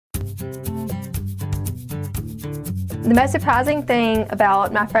The most surprising thing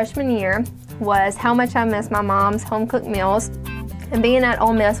about my freshman year was how much I missed my mom's home-cooked meals. And being at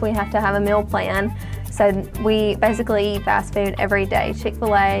Ole Miss, we have to have a meal plan. So we basically eat fast food every day,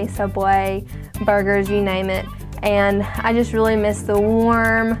 Chick-fil-A, Subway, burgers, you name it. And I just really miss the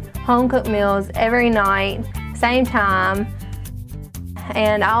warm, home-cooked meals every night, same time.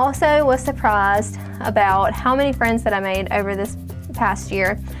 And I also was surprised about how many friends that I made over this past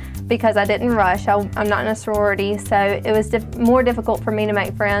year because I didn't rush. I'm not in a sorority, so it was more difficult for me to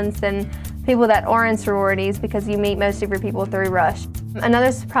make friends than people that are in sororities because you meet most of your people through rush.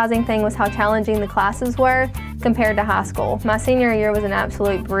 Another surprising thing was how challenging the classes were compared to high school. My senior year was an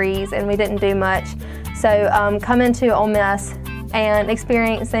absolute breeze and we didn't do much. So coming to Ole Miss and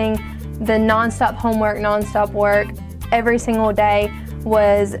experiencing the nonstop homework, nonstop work every single day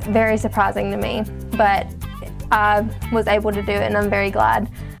was very surprising to me. But I was able to do it and I'm very glad.